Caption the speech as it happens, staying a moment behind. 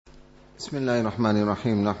بسم الله الرحمن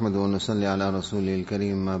الرحيم نحمد ونصلي على رسوله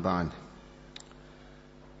الكريم ما بعد.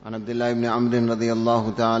 عن عبد الله بن عمرو رضي الله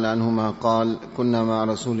تعالى عنهما قال: كنا مع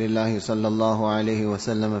رسول الله صلى الله عليه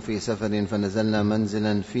وسلم في سفر فنزلنا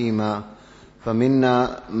منزلا فيما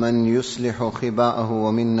فمنا من يصلح خباءه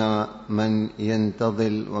ومنا من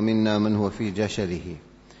ينتظل ومنا من هو في جشره،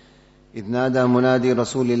 إذ نادى منادي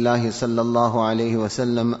رسول الله صلى الله عليه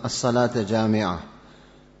وسلم: الصلاة جامعة.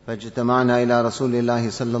 فاجتمعنا إلى رسول الله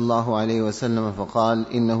صلى الله عليه وسلم فقال: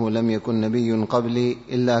 إنه لم يكن نبي قبلي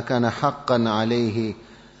إلا كان حقا عليه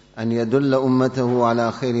أن يدل أمته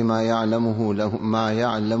على خير ما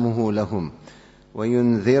يعلمه لهم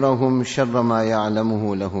وينذرهم شر ما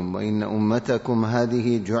يعلمه لهم، وإن أمتكم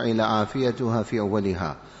هذه جعل عافيتها في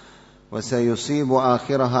أولها وسيصيب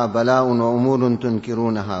آخرها بلاء وأمور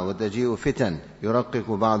تنكرونها، وتجيء فتن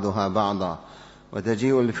يرقق بعضها بعضا،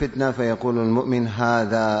 وتجيء الفتنة فيقول المؤمن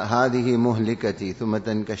هذه مهلكتي ثم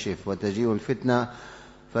تنكشف، وتجيء الفتنة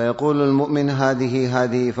فيقول المؤمن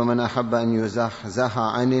هذه، فمن أحب أن يزحزح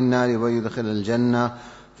عن النار ويدخل الجنة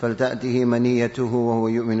فلتأته منيته وهو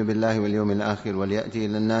يؤمن بالله واليوم الآخر، وليأتي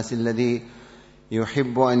إلى الناس الذي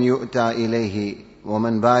يحب أن يؤتى إليه،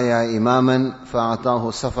 ومن بايع إماما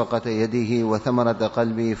فأعطاه صفقة يده وثمرة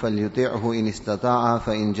قلبه فليطيعه إن استطاع،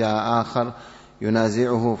 فإن جاء آخر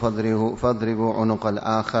ينازعه فاضربوا عنق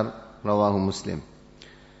الآخر. رواه Muslim.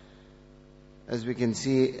 As we can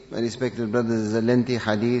see, my respected brothers, is a lengthy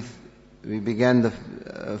hadith. We began the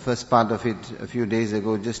first part of it a few days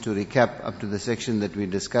ago, just to recap up to the section that we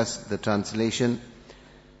discussed, the translation.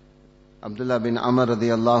 Abdullah bin Amr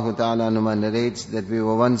radiyallahu ta'ala anhuma narrates that we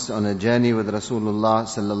were once on a journey with Rasulullah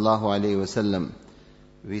sallallahu alayhi wasallam.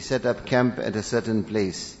 We set up camp at a certain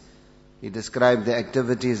place. He described the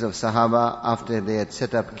activities of Sahaba after they had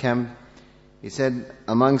set up camp. He said,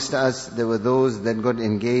 amongst us there were those that got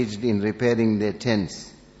engaged in repairing their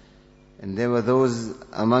tents. And there were those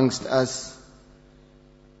amongst us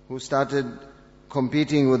who started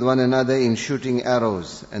competing with one another in shooting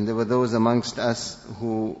arrows. And there were those amongst us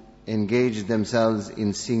who engaged themselves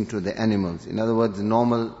in seeing to the animals. In other words,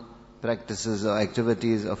 normal practices or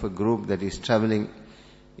activities of a group that is traveling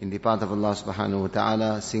in the path of Allah subhanahu wa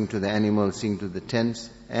ta'ala, seeing to the animals, seeing to the tents.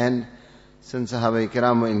 And since Sahaba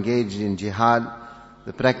Ikram were engaged in jihad,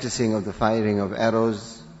 the practicing of the firing of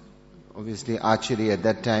arrows, obviously archery at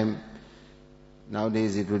that time,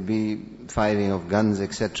 nowadays it would be firing of guns,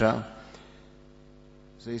 etc.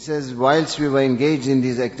 So he says, whilst we were engaged in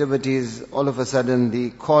these activities, all of a sudden the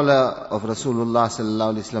caller of Rasulullah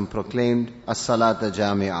sallallahu alaihi wasallam proclaimed, As-salata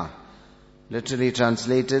jami'ah. Literally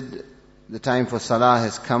translated, the time for salah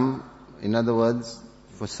has come. In other words,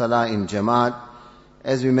 for salah in Jamaat.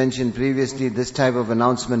 As we mentioned previously, this type of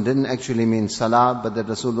announcement didn't actually mean salah, but that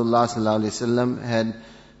Rasulullah sallallahu alaihi wasallam had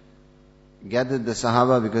gathered the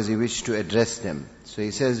Sahaba because he wished to address them. So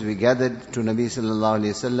he says, we gathered to Nabi sallallahu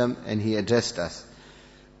alaihi wasallam and he addressed us.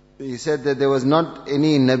 He said that there was not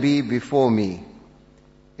any Nabi before me,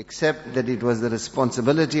 except that it was the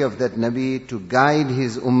responsibility of that Nabi to guide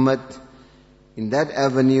his ummat in that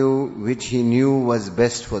avenue which he knew was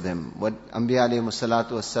best for them. What Anbiya alayhi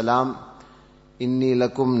salatu wassalam, inni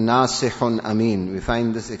lakum nasihun amin. We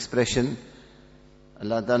find this expression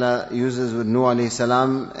Allah Ta'ala uses with Nuh alayhi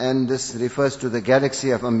salam, and this refers to the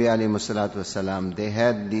galaxy of Anbiya alayhi salatu wassalam. They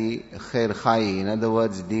had the khair khai, in other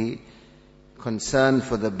words, the concern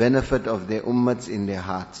for the benefit of their ummats in their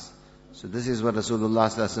hearts. So this is what Rasulullah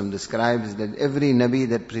sallallahu alaihi wasallam describes, that every Nabi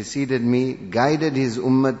that preceded me guided his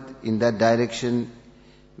ummat in that direction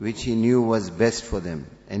which he knew was best for them.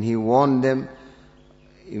 And he warned them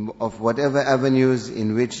of whatever avenues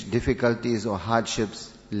in which difficulties or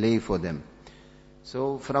hardships lay for them.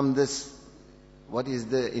 So from this, what is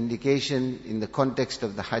the indication in the context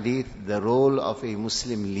of the hadith? The role of a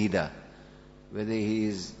Muslim leader, whether he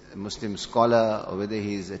is a Muslim scholar or whether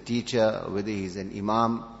he is a teacher or whether he is an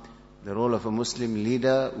imam. The role of a Muslim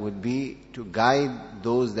leader would be to guide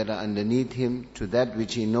those that are underneath him to that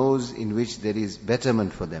which he knows in which there is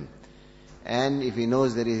betterment for them. And if he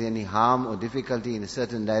knows there is any harm or difficulty in a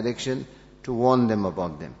certain direction, to warn them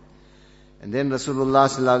about them. And then Rasulullah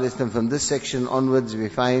sallallahu alaihi wasallam, from this section onwards, we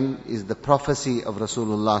find is the prophecy of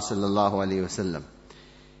Rasulullah sallallahu alaihi wasallam.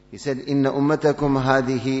 He said, Inna ummatakum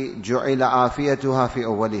hadihi ju'ila afiyatuha fi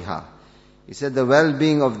awwaliha. He said, the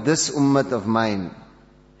well-being of this ummat of mine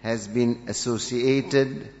has been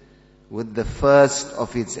associated with the first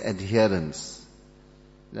of its adherents.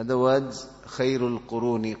 In other words, khairul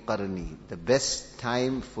quruni qarni. The best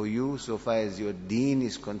time for you, so far as your deen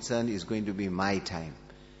is concerned, is going to be my time.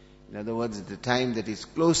 In other words, the time that is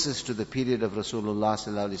closest to the period of Rasulullah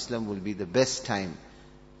sallallahu alaihi wasallam will be the best time.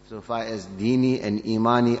 so far as dini and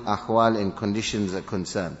imani ahwal and conditions are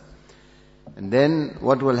concerned. And then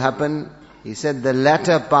what will happen? He said the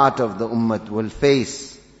latter part of the ummah will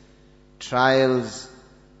face trials,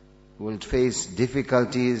 will face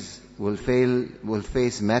difficulties, will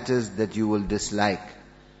face matters that you will dislike.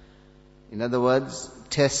 In other words,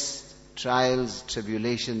 tests, trials,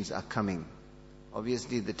 tribulations are coming.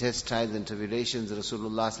 Obviously the tests, trials and tribulations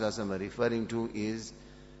Rasulullah ﷺ are referring to is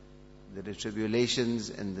the tribulations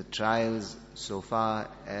and the trials so far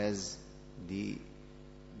as the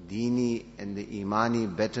dini and the imani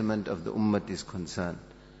betterment of the ummah is concerned.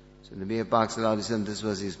 So Nabi Pak Sallallahu Alaihi Wasallam, this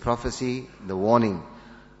was his prophecy, the warning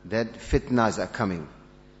that fitnas are coming.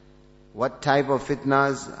 What type of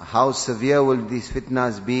fitnas? How severe will these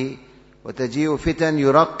fitnas be? وَتَجِيءُ فِتَنْ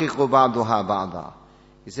يُرَقِّقُ بَعْضُهَا بَعْضًا.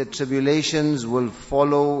 He said tribulations will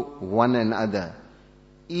follow one another.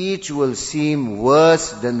 Each will seem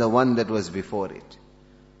worse than the one that was before it.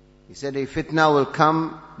 He said a fitna will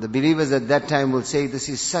come. The believers at that time will say, this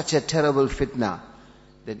is such a terrible fitna,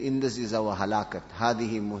 that in this is our halakat.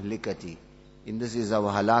 هَذِهِ مُهْلِكَتِي. In this is our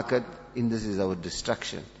halakat, in this is our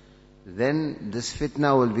destruction. Then this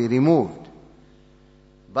fitna will be removed.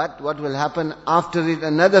 But what will happen after it?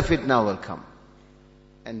 Another fitna will come.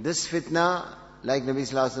 And this fitna, like Nabi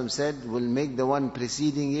Sallallahu Alaihi Wasallam said, will make the one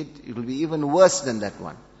preceding it, it will be even worse than that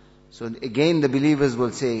one. So again the believers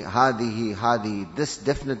will say, Hadihi, this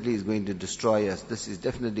definitely is going to destroy us. This is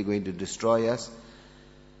definitely going to destroy us.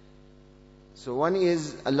 So one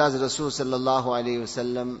is, Allah's Rasul Sallallahu Alaihi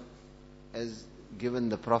Wasallam has given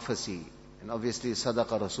the prophecy. And obviously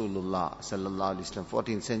Sadaqa Rasulullah Sallallahu Alaihi Wasallam.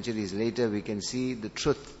 14 centuries later we can see the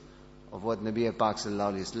truth of what Nabi Pak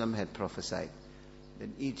Sallallahu Alaihi Wasallam had prophesied. That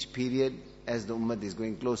each period, as the ummah is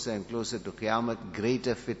going closer and closer to Qiyamah,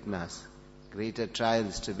 greater fitnas, greater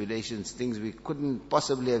trials, tribulations, things we couldn't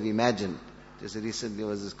possibly have imagined. Just recently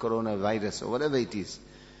was this coronavirus or whatever it is.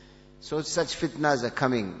 So such fitnas are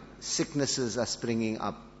coming. Sicknesses are springing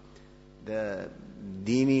up. The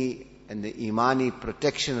dini and the imani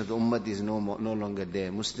protection of the ummah is no longer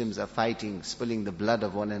there. Muslims are fighting, spilling the blood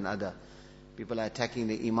of one another. People are attacking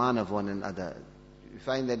the iman of one another. You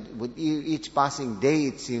find that with each passing day,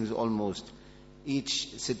 it seems almost,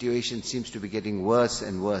 each situation seems to be getting worse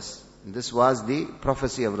and worse. And this was the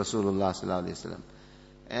prophecy of Rasulullah Sallallahu Alaihi Wasallam.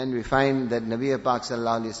 And we find that Nabi Pak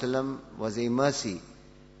Sallallahu Alaihi Wasallam was a mercy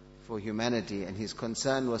for humanity, and his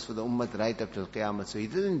concern was for the ummah right up till Qiyamah. So he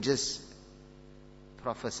didn't just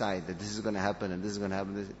prophesy that this is going to happen and this is going to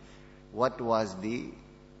happen. What was the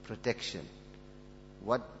protection?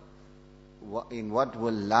 In what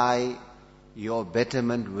will lie your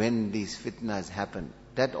betterment when these fitnas happen?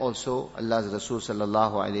 That also Allah's Rasul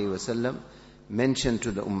Sallallahu Alaihi Wasallam mentioned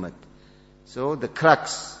to the ummah. So the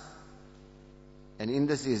crux, and in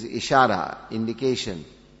this is ishara, indication,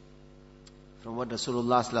 from what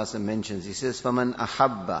Rasulullah Sallallahu Alaihi Wasallam mentions. He says, فَمَنْ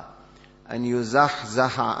أَحَبَّ أَنْ يُزَحْزَحَ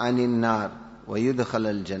عَنِ النَّارِ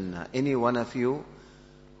وَيُدْخَلَ الْجَنَّةِ. Any one of you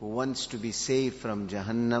who wants to be saved from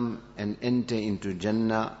Jahannam and enter into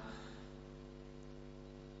Jannah.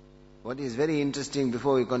 What is very interesting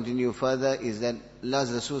before we continue further is that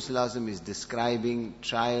Allah's Rasul Sallallahu Alaihi Wasallam is describing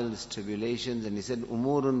trials, tribulations, and he said,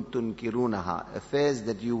 Umurun tunkirunaha, affairs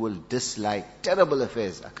that you will dislike, terrible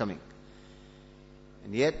affairs are coming.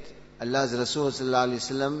 And yet Allah's Rasul Sallallahu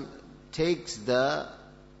Alaihi Wasallam takes the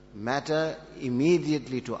matter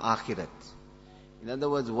immediately to akhirat. In other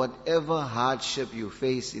words, whatever hardship you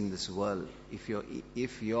face in this world, if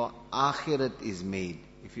your akhirat is made,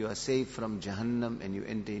 if you are saved from Jahannam and you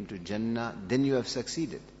enter into Jannah, then you have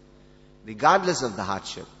succeeded. Regardless of the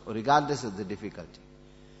hardship or regardless of the difficulty.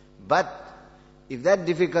 But if that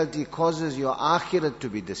difficulty causes your akhirat to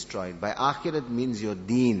be destroyed, by akhirat means your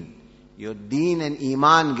deen and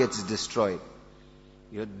iman gets destroyed.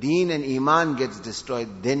 Your deen and iman gets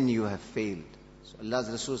destroyed, then you have failed. So Allah's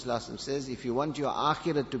Rasul Sallallahu Alaihi Wasallam says, if you want your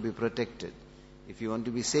akhirat to be protected, if you want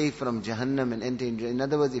to be saved from Jahannam and enter into, in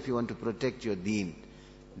other words, if you want to protect your deen,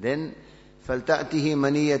 then فَلْتَأْتِهِ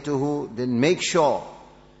مَنِيَّتُهُ, then make sure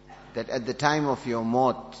that at the time of your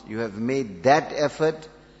maut, you have made that effort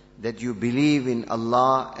that you believe in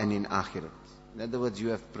Allah and in akhirat. In other words, you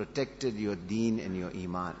have protected your deen and your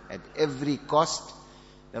iman at every cost.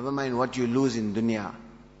 Never mind what you lose in dunya.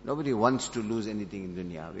 Nobody wants to lose anything in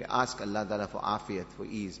dunya. We ask Allah Ta'ala for afiyat, for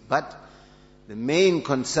ease. But the main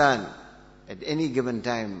concern at any given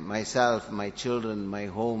time, myself, my children, my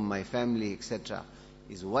home, my family, etc.,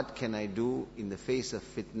 is what can I do in the face of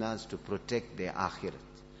fitnas to protect their akhirat.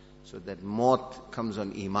 So that maut comes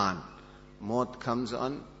on iman. Maut comes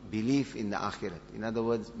on belief in the akhirat. In other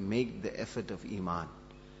words, make the effort of iman.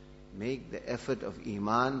 Make the effort of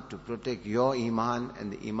Iman to protect your Iman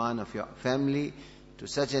and the Iman of your family to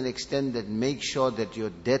such an extent that make sure that your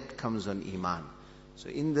death comes on Iman. So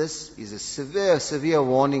in this is a severe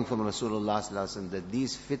warning from Rasulullah sallallahu alaihi wasallam that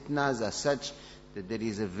these fitnas are such that there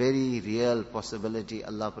is a very real possibility,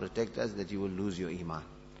 Allah protect us, that you will lose your Iman.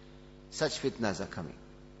 Such fitnas are coming.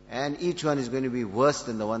 And each one is going to be worse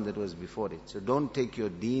than the one that was before it. So don't take your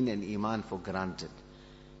deen and Iman for granted.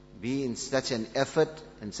 Be in such an effort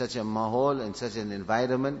and such a mahol and such an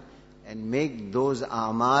environment and make those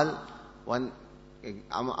amal one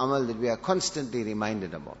amal that we are constantly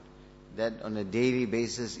reminded about. That on a daily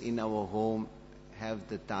basis in our home, have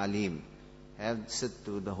the ta'aleem, sit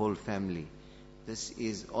to the whole family. This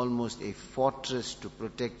is almost a fortress to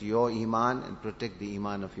protect your Iman and protect the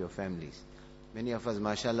Iman of your families. Many of us,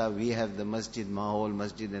 mashallah, we have the masjid mahol,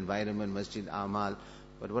 masjid environment, masjid amal.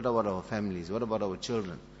 But what about our families? What about our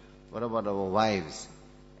children? What about our wives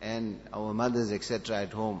and our mothers, etc.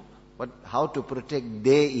 at home? How to protect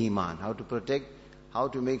their Iman? How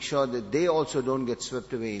to make sure that they also don't get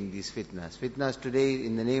swept away in these fitnas. Fitnas today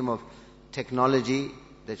in the name of technology,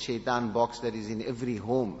 that shaitan box that is in every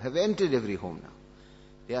home, have entered every home now.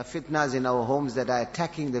 There are fitnas in our homes that are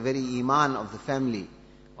attacking the very Iman of the family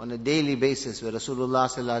on a daily basis, where Rasulullah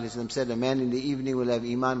sallallahu alaihi wasallam said, a man in the evening will have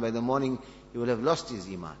Iman, by the morning he will have lost his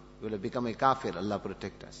Iman. He will have become a kafir, Allah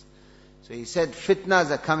protect us. So he said, fitnas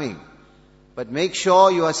are coming, but make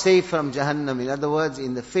sure you are safe from Jahannam. In other words,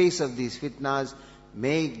 in the face of these fitnas,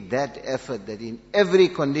 make that effort that in every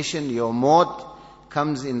condition your maut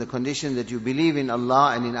comes in the condition that you believe in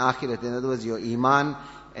Allah and in Akhirat. In other words, your Iman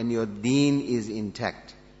and your deen is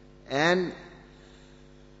intact. And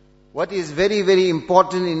what is very, very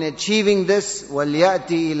important in achieving this, وَلْيَأْتِ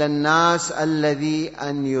إِلَى النَّاسِ الَّذِي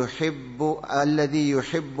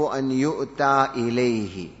يُحِبُّ أَنْ يُؤْتَى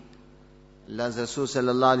إِلَيْهِ. Allah's Rasul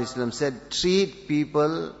sallallahu alaihi wasallam said, treat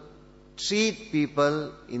people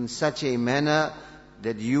in such a manner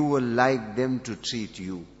that you will like them to treat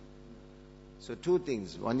you. So two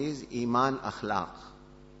things. One is Iman akhlaq.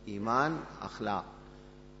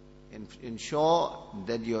 And ensure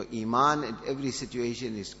that your Iman in every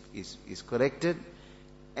situation is corrected.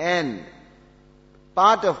 And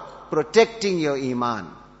part of protecting your Iman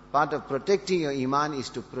is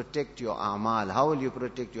to protect your amal. How will you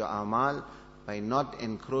protect your amal? By not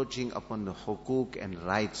encroaching upon the hukuk and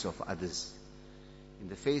rights of others. In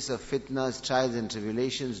the face of fitnas, trials and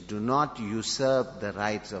tribulations, do not usurp the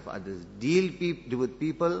rights of others. Deal with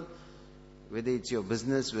people, whether it's your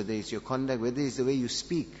business, whether it's your conduct, whether it's the way you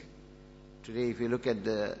speak. Today, if you look at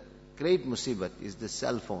the great musibat, is the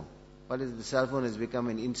cell phone. What is the cell phone? Has become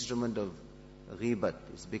an instrument of ghibat.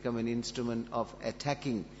 It's become an instrument of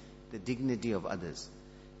attacking the dignity of others.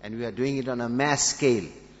 And we are doing it on a mass scale.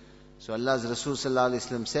 So Allah's Rasul sallallahu alaihi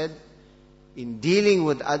wasallam said, in dealing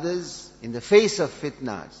with others, in the face of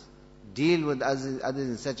fitnas, deal with others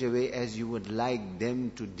in such a way as you would like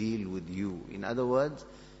them to deal with you. In other words,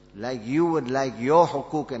 like you would like your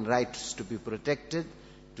hukuk and rights to be protected,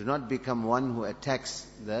 do not become one who attacks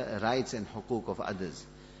the rights and hukuk of others.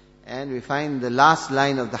 And we find the last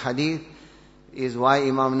line of the hadith is why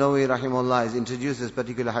Imam Nawawi rahimahullah has introduced this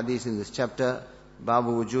particular hadith in this chapter,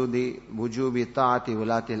 Babu Wujubi Ta'ati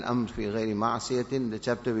Wulati al-Amr fi Ghairi Ma'asiyatin, the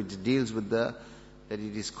chapter which deals with that it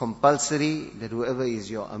is compulsory that whoever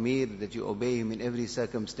is your Amir, that you obey him in every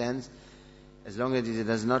circumstance, as long as he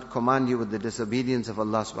does not command you with the disobedience of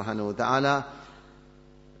Allah subhanahu wa ta'ala.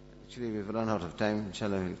 Actually, we've run out of time.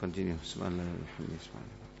 Inshallah, we'll continue.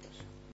 Subhanallah.